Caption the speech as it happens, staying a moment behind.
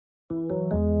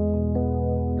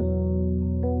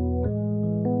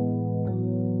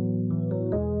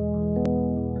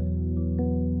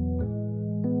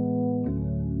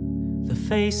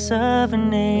face of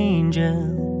an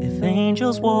angel, if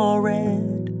angels wore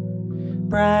red,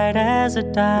 bright as a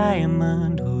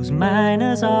diamond whose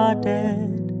miners are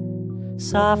dead,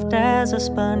 soft as a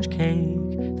sponge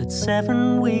cake that's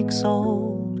 7 weeks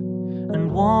old,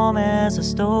 and warm as a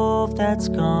stove that's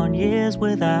gone years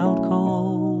without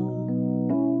coal.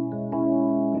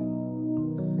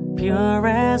 Pure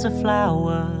as a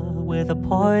flower with a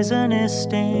poisonous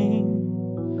sting,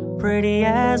 pretty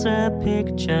as a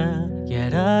picture,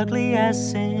 yet ugly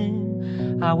as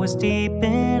sin. I was deep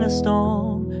in a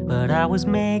storm, but I was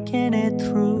making it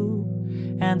through,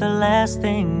 and the last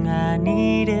thing I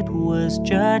needed was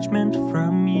judgment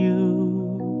from you.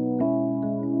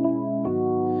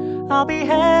 I'll be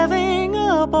having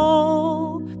a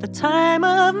ball, the time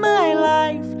of my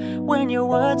life, when your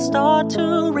words start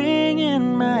to ring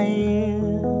in my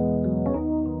ear,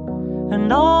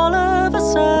 and all of a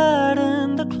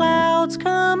sudden the clouds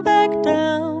come back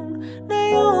down.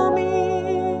 Naomi,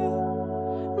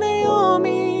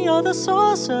 Naomi, you're the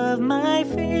source of my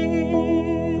fear.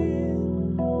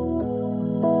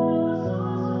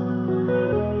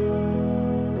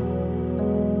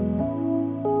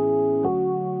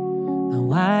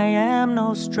 Now I am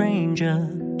no stranger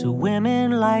to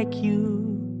women like you,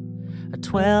 a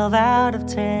 12 out of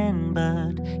 10,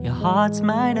 but your heart's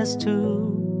 -2.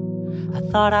 I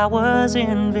thought I was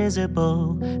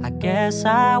invisible, I guess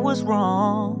I was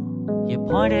wrong. You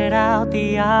pointed out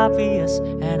the obvious,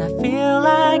 and I feel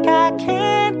like I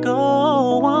can't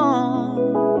go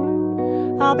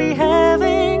on. I'll be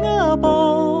having a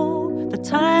ball, the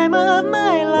time of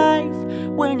my life,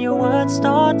 when your words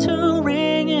start to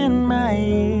ring in my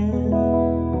ear,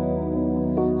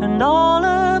 and all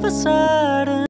of a sudden